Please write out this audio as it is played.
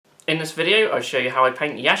In this video, I'll show you how I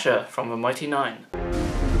paint Yasha from the Mighty Nein.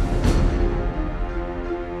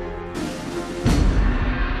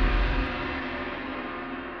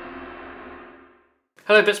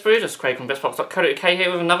 Hello Bits Brothers, Craig from Bitsbox.co.uk here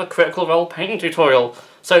with another Critical Role painting tutorial.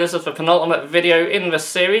 So this is the penultimate video in this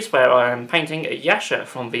series where I am painting Yasha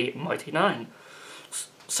from the Mighty Nein.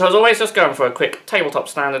 So as always, just going for a quick tabletop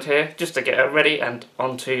standard here, just to get it ready and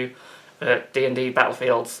onto D&D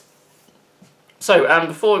battlefields. So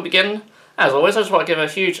before we begin, as always, I just want to give a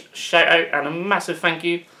huge shout out and a massive thank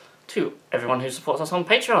you to everyone who supports us on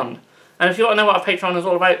Patreon. And if you want to know what a Patreon is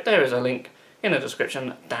all about, there is a link in the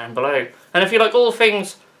description down below. And if you like all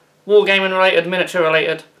things wargaming related, miniature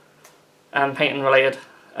related, and painting related,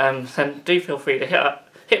 then do feel free to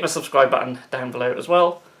hit the subscribe button down below as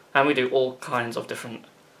well. And we do all kinds of different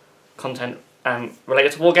content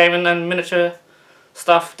related to wargaming and miniature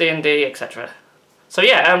stuff, D&D, etc. So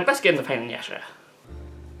yeah, let's get into painting Yasha.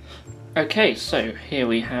 Okay, so here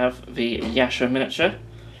we have the Yasha miniature,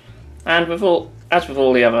 and as with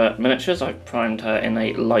all the other miniatures, I've primed her in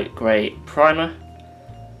a light grey primer.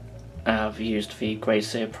 I've used the Grey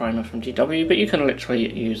Seer primer from GW, but you can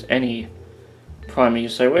literally use any primer you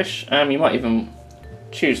so wish. You might even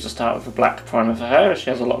choose to start with a black primer for her, as she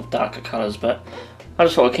has a lot of darker colours, but I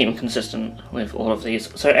just want to keep them consistent with all of these.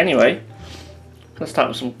 So anyway, let's start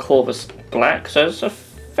with some Corvus black. So there's a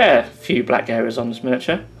fair few black areas on this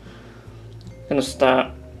miniature. I'm going to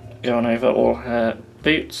start going over all her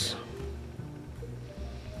boots.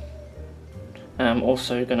 I'm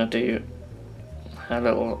also going to do her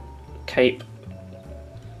little cape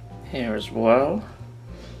here as well,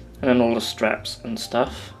 and then all the straps and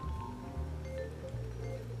stuff,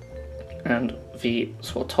 and the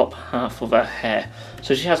sort of top half of her hair.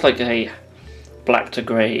 So she has like a black to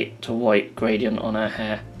grey to white gradient on her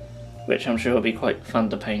hair, which I'm sure will be quite fun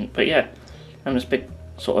to paint. But yeah, and this big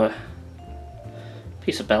sort of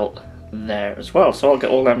piece of belt there as well. So I'll get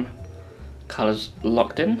all them colours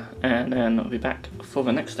locked in, and then I'll be back for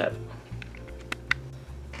the next step.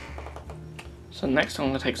 So next I'm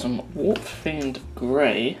going to take some warp-themed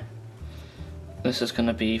grey. This is going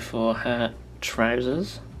to be for her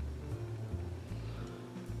trousers,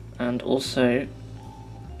 and also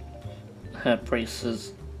her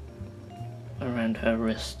braces around her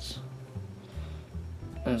wrists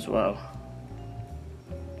as well.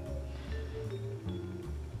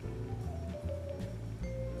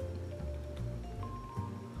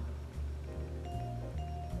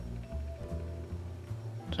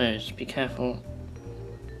 So just be careful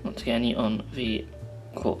not to get any on the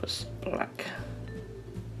Corvus black.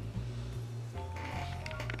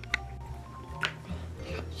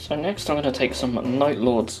 So next I'm going to take some Night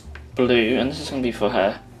Lord's blue, and this is going to be for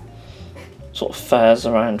her sort of furs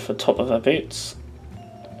around the top of her boots.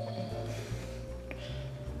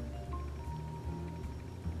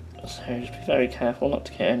 So just be very careful not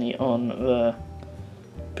to get any on the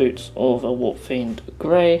boots or the warp-themed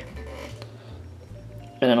grey.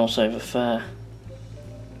 And then also the fur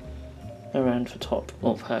around the top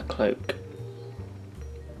of her cloak.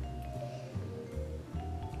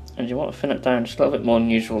 And you want to thin it down just a little bit more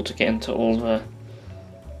than usual to get into all the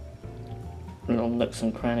little nooks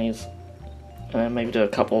and crannies. And then maybe do a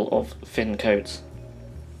couple of thin coats.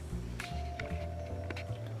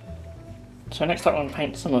 So next up I'm going to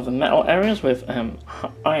paint some of the metal areas with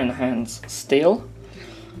Iron Hands steel.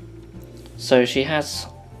 So she has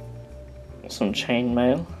some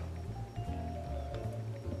chainmail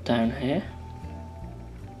down here,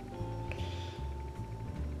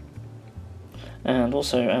 and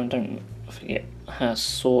also don't forget her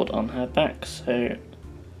sword on her back, so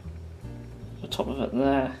the top of it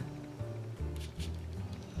there,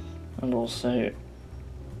 and also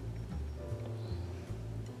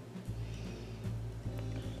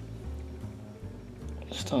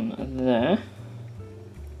just on there.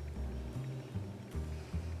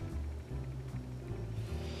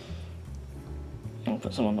 I'll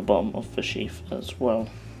put some on the bottom of the sheath as well.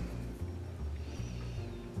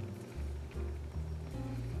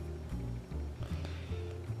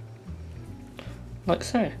 Like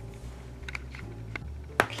so.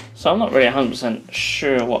 So I'm not really 100%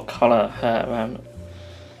 sure what colour her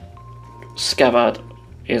scabbard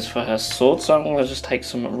is for her sword, so I'm going to just take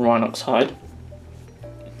some Rhinox hide.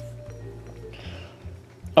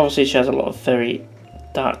 Obviously she has a lot of very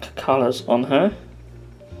dark colours on her,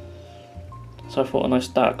 so I thought a nice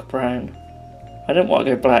dark brown. I didn't want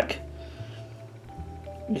to go black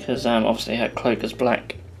because obviously her cloak is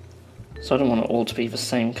black, so I don't want it all to be the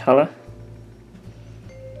same colour.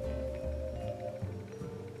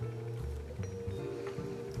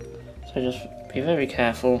 So just be very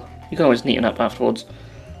careful. You can always neaten up afterwards.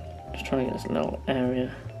 Just trying to get this little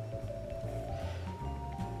area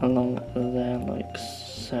along there like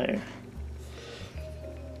so.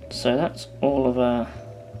 So that's all of our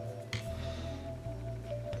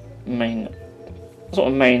main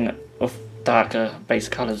of darker base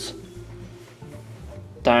colours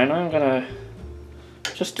down. I'm gonna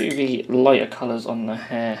just do the lighter colours on the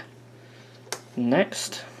hair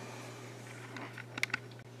next.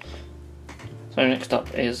 So next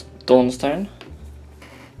up is Dawnstone,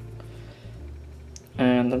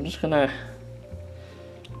 and I'm just gonna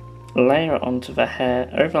layer it onto the hair,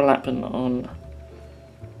 overlapping on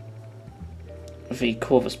the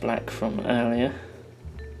Corvus Black from earlier,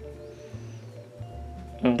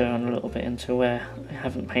 and going a little bit into where I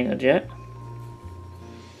haven't painted yet.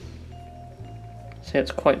 See,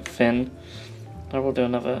 it's quite thin. I will do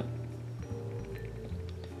another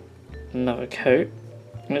coat.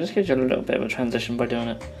 And it just gives you a little bit of a transition by doing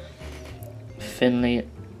it thinly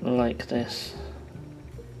like this.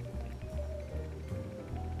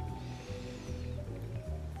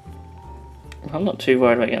 I'm not too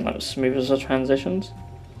worried about getting like smooth as the transitions.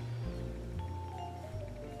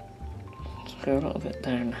 Let's go a little bit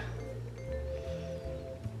down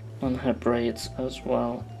on her braids as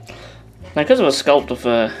well. Now, because of a sculpt of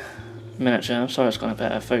a miniature, I'm sorry it's gone a bit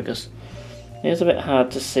out of focus, it is a bit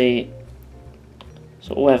hard to see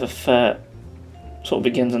sort of where the fur sort of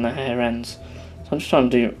begins and the hair ends. So I'm just trying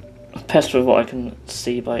to do a best with what I can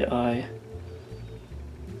see by eye.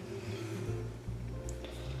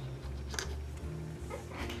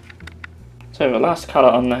 So the last colour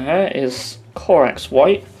on the hair is Corax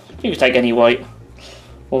White. You can take any white,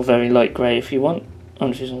 or very light grey if you want.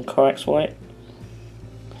 I'm just using Corax White.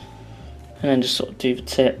 And then just sort of do the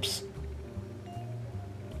tips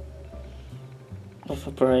of the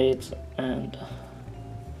braids and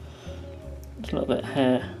just a little bit of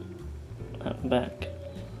hair at the back.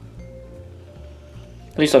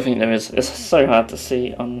 At least I think there is. It's so hard to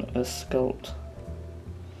see on the sculpt.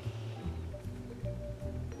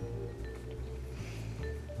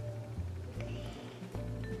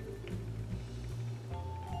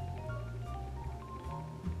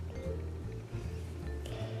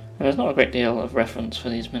 And there's not a great deal of reference for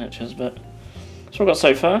these miniatures, but that's what we've got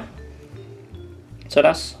so far. So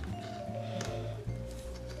that's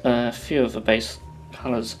a few of the base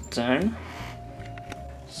colours down.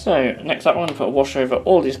 So next up, I'm going to put a wash over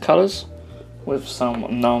all these colours with some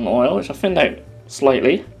Nein oil, which I thinned out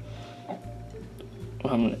slightly.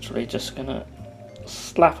 I'm literally just going to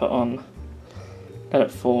slap it on, let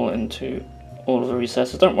it fall into all of the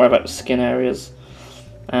recesses. Don't worry about the skin areas.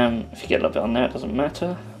 If you get a little bit on there, it doesn't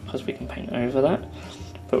matter, because we can paint over that.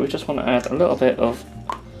 But we just want to add a little bit of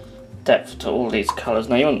depth to all these colours.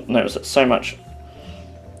 Now you won't notice it so much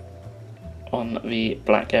on the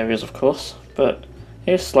black areas, of course, but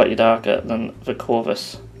it is slightly darker than the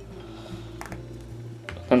Corvus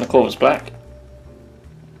Black.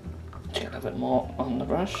 Get a little bit more on the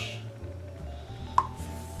brush.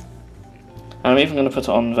 And I'm even going to put it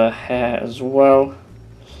on the hair as well,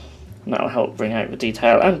 and that'll help bring out the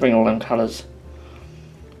detail and bring all them colours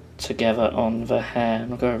together on the hair.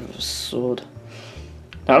 And I'll go over the sword.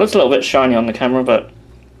 Now it looks a little bit shiny on the camera, but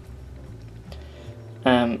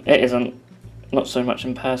it isn't. Not so much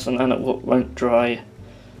in person, and it won't dry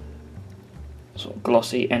sort of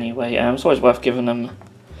glossy anyway. It's always worth giving them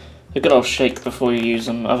a good old shake before you use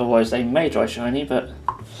them, otherwise they may dry shiny, but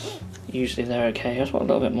usually they're okay. I just want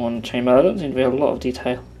a little bit more on the chainmail. I don't seem to be a lot of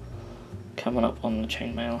detail coming up on the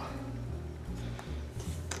chainmail.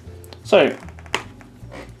 So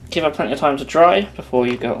give it plenty of time to dry before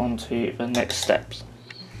you go on to the next steps.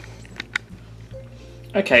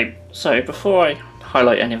 Okay, so before I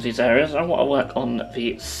highlight any of these areas, I want to work on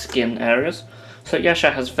the skin areas. So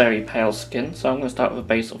Yasha has very pale skin, so I'm going to start with a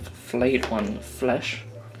base of flayed one flesh.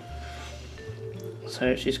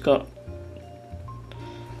 So she's got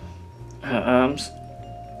her arms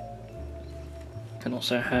and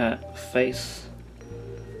also her face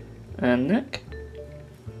and neck.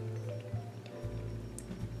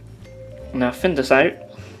 Now thin this out,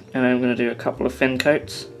 and I'm going to do a couple of thin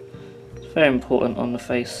coats. It's very important on the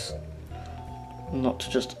face not to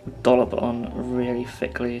just dollop it on really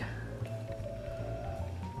thickly.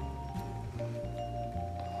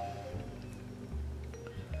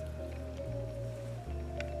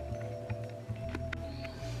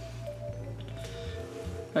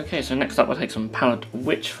 Okay, so next up we'll take some pallid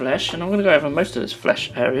witch flesh, and I'm going to go over most of this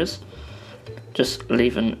flesh areas, just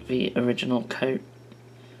leaving the original coat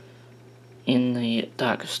in the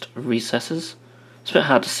darkest recesses. It's a bit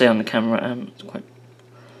hard to see on the camera, it's quite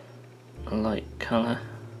a light colour.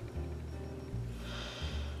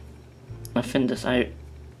 I thinned this out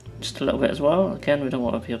just a little bit as well. Again, we don't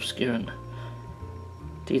want to be obscuring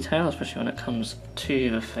detail, especially when it comes to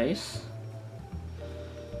the face.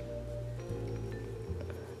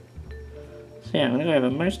 So yeah, I'm going to go over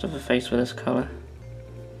most of the face with this colour.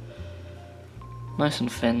 Nice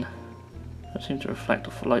and thin. It seems to reflect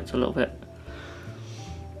off the lights a little bit,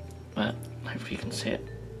 but hopefully you can see it.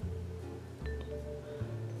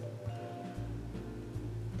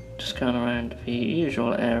 Just going around the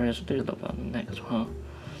usual areas. We'll do a little bit on the neck as well.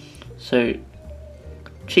 So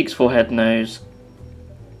cheeks, forehead, nose,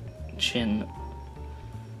 chin,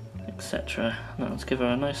 etc. Now let's give her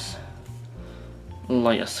a nice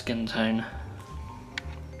lighter skin tone.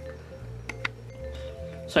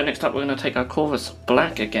 So next up we're going to take our Corvus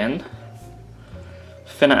Black again,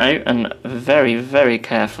 thin it out and very, very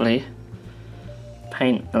carefully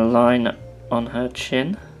paint a line on her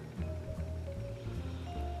chin,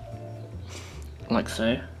 like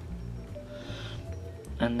so,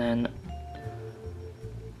 and then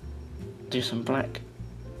do some black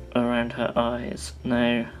around her eyes.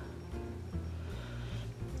 Now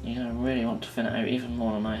you're going to really want to thin it out even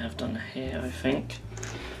more than I have done here, I think,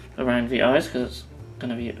 around the eyes, because it's going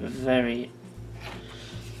to be very,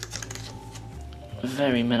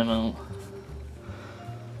 very minimal.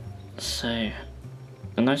 So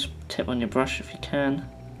a nice tip on your brush if you can,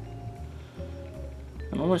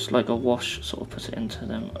 and almost like a wash, sort of put it into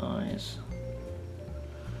them eyes.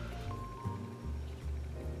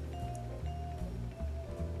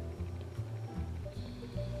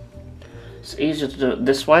 It's easier to do it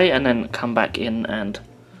this way and then come back in and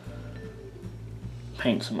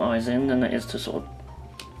paint some eyes in than it is to sort of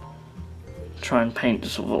try and paint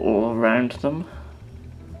sort of all around them.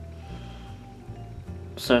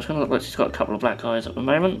 So it's going to look like she's got a couple of black eyes at the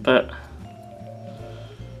moment, but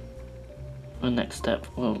the next step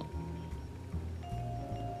will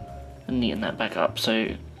neaten that back up. So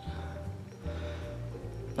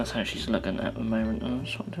that's how she's looking at the moment. I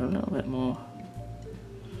just want to do a little bit more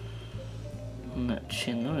on that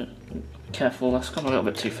chin. Oh, be careful, that's gone a little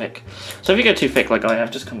bit too thick. So if you go too thick like I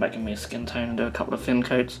have, just come back in with your skin tone and do a couple of thin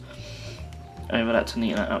coats over that to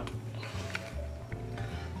neaten that up.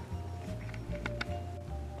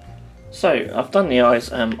 So I've done the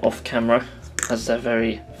eyes off camera, as they're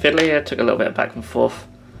very fiddly. I took a little bit of back and forth,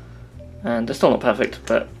 and they're still not perfect,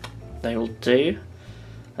 but they will do.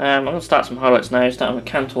 I'm going to start some highlights now, starting with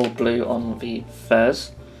Cantor Blue on the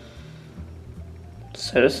furs.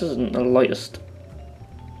 So this isn't the lightest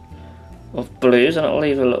of blues, and it'll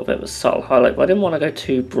leave a little bit of a subtle highlight, but I didn't want to go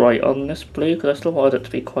too bright on this blue because I still wanted it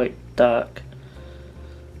to be quite dark.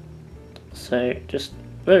 So just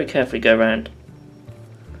very carefully go around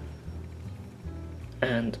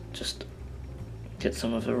and just get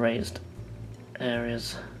some of the raised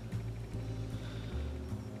areas.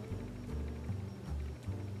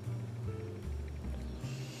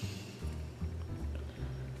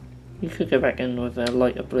 You could go back in with a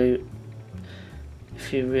lighter blue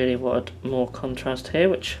if you really wanted more contrast here,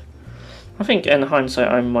 which I think in hindsight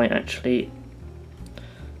I might actually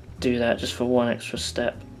do that just for one extra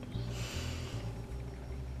step.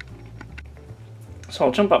 So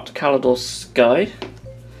I'll jump up to Calidor Sky,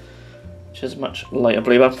 which is much lighter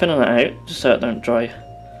blue, but I'm thinning it out just so it don't dry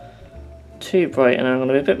too bright, and I'm going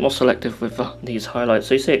to be a bit more selective with these highlights.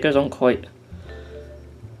 So you see it goes on quite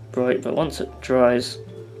bright, but once it dries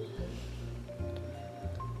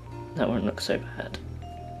that won't look so bad.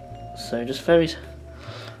 So just very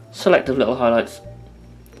selective little highlights,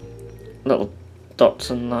 little dots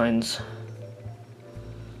and lines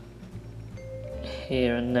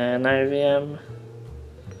here and there. Now the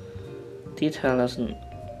detail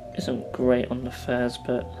isn't great on the furs,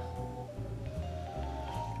 but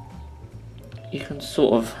you can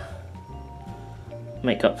sort of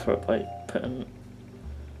make up for it by putting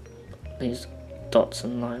these dots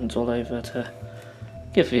and lines all over to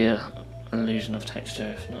give you an illusion of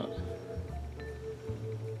texture, if not.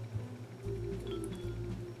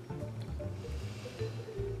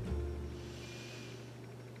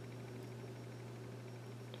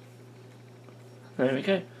 There we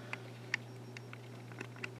go.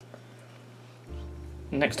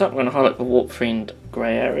 Next up, we're going to highlight the warp-themed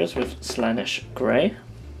grey areas with Slaanesh Grey.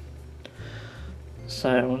 So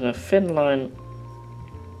I'm going to thin line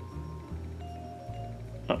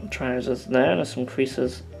up the trousers there, there's some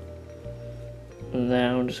creases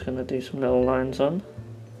there. I'm just going to do some little lines on.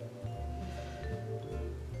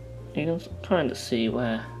 You can kind of see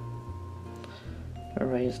where the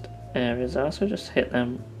raised areas are, so just hit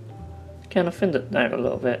them. Again, I thinned it out a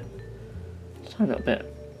little bit, just a little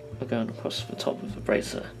bit of going across the top of the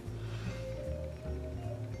bracer,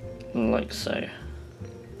 like so.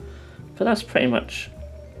 But that's pretty much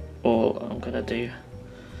all I'm going to do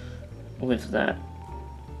with that.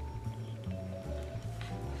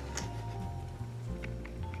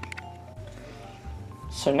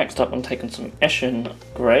 So next up I'm taking some Eshin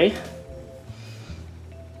Grey.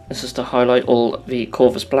 This is to highlight all the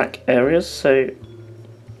Corvus Black areas, so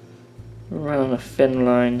run on a thin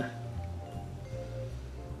line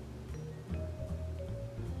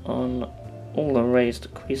on all the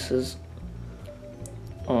raised creases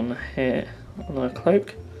on here on our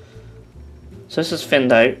cloak. So this is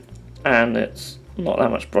thinned out and it's not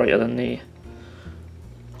that much brighter than the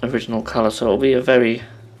original colour, so it'll be a very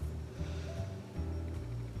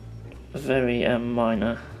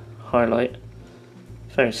minor highlight,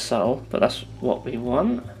 very subtle, but that's what we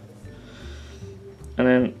want. And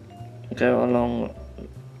then go along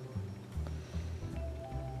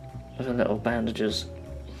with the little bandages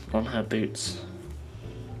on her boots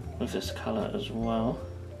with this colour as well,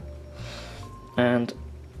 and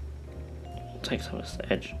take some of this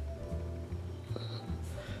edge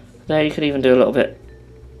there. You could even do a little bit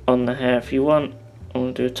on the hair if you want. I'm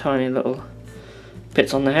going to do a tiny little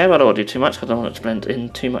bits on the hair, but I don't want to do too much because I don't want it to blend in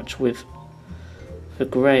too much with the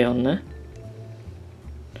grey on there.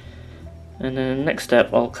 And then next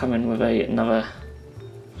step I'll come in with another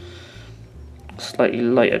slightly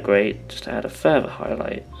lighter grey just to add a further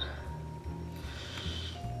highlight.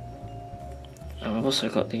 And we've also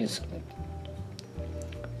got these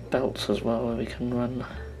belts as well where we can run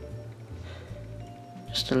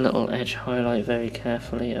just a little edge highlight very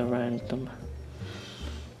carefully around them.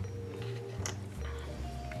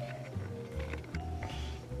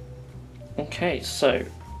 Okay, so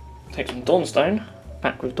take some Dawnstone,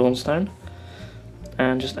 back with Dawnstone,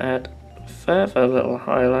 and just add further little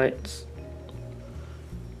highlights.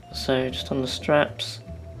 So just on the straps,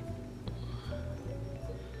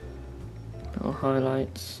 little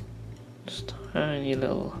highlights, just tiny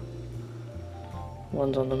little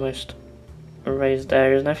ones on the most raised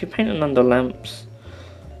areas. Now if you're painting under lamps,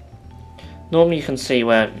 normally you can see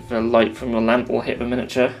where the light from your lamp will hit the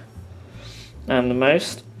miniature and the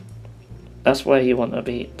most. That's where you want to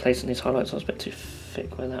be placing these highlights. I was a bit too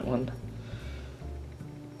thick with that one.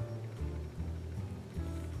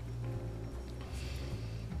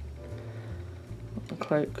 On the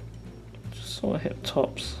cloak, just sort of hit the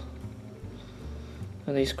tops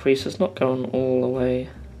of these creases, not going all the way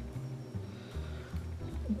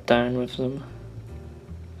down with them.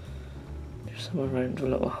 Do some around the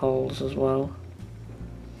little holes as well.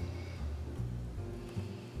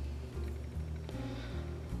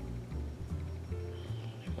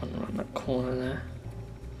 Around that corner there.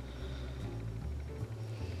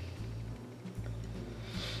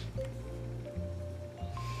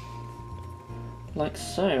 Like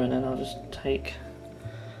so, and then I'll just take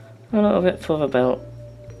a little bit for the belt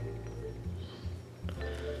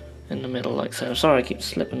in the middle like so. Sorry I keep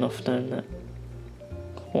slipping off down that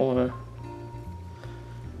corner.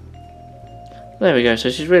 There we go, so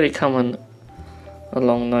she's really coming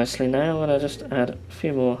along nicely now. I'm going to just add a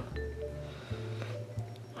few more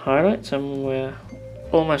highlights and we're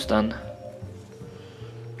almost done.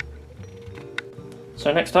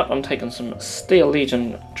 So next up I'm taking some Steel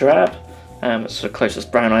Legion Drab. It's the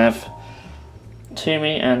closest brown I have to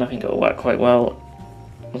me and I think it will work quite well.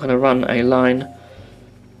 I'm going to run a line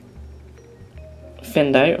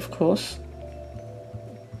thinned out, of course.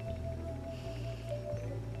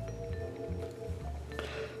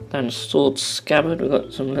 Down the sword scabbard we've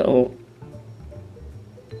got some little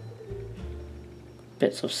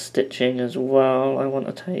bits of stitching as well. I want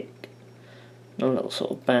to take a little sort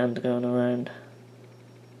of band going around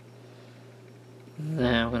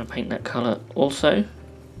there. I'm going to paint that colour also,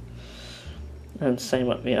 and same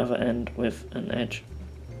at the other end with an edge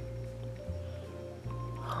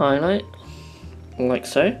highlight like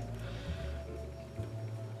so. And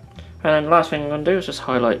then last thing I'm going to do is just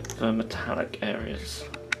highlight the metallic areas.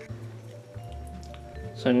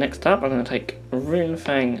 So next up I'm going to take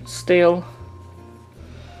Runefang Steel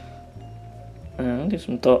and do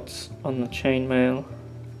some dots on the chainmail,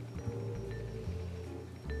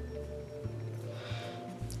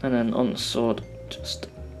 and then on the sword just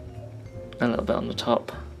a little bit on the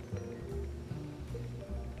top,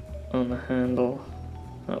 on the handle,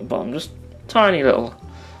 at the bottom, just tiny little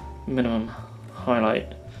minimum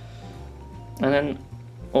highlight. And then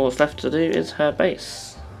all that's left to do is her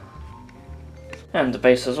base. And the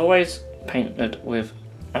base, as always, painted with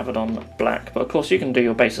Abaddon Black, but of course you can do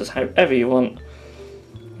your bases however you want.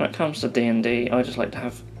 When it comes to D&D, I just like to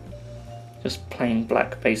have just plain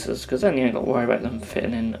black bases, because then you ain't got to worry about them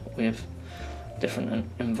fitting in with different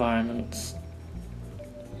environments.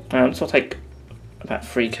 So I'll take about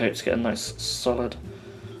 3 coats to get a nice solid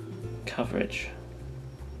coverage.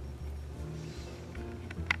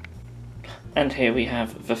 And here we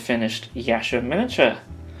have the finished Yasha miniature.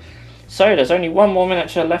 So there's only one more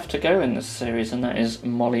miniature left to go in this series, and that is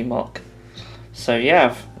Molly Mock. So yeah,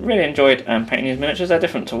 I've really enjoyed painting these miniatures. They're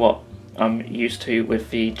different to what I'm used to with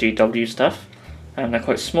the GW stuff. And they're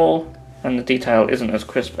quite small, and the detail isn't as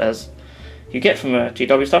crisp as you get from the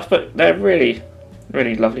GW stuff, but they're really,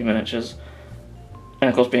 really lovely miniatures. And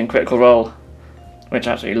of course being Critical Role, which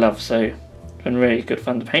I absolutely love, so it's been really good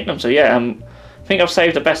fun to paint them. So yeah, I think I've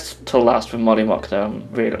saved the best till last with Molly Mock though.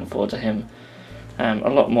 I'm really looking forward to him. A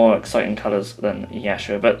lot more exciting colours than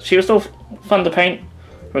Yasha, but she was still fun to paint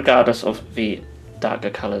regardless of the darker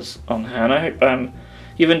colours on her. And I hope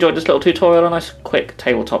you've enjoyed this little tutorial, a nice quick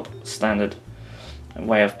tabletop standard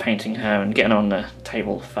way of painting her and getting on the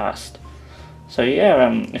table fast. So yeah,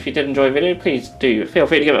 if you did enjoy the video, please do feel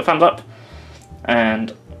free to give it a thumbs up,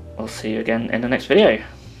 and I'll see you again in the next video.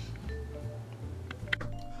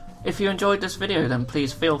 If you enjoyed this video, then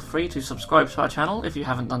please feel free to subscribe to our channel if you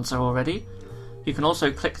haven't done so already. You can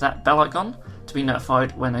also click that bell icon to be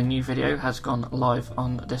notified when a new video has gone live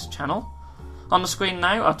on this channel. On the screen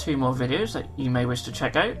now are 2 more videos that you may wish to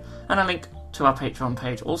check out, and a link to our Patreon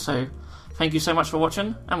page also. Thank you so much for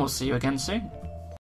watching, and we'll see you again soon.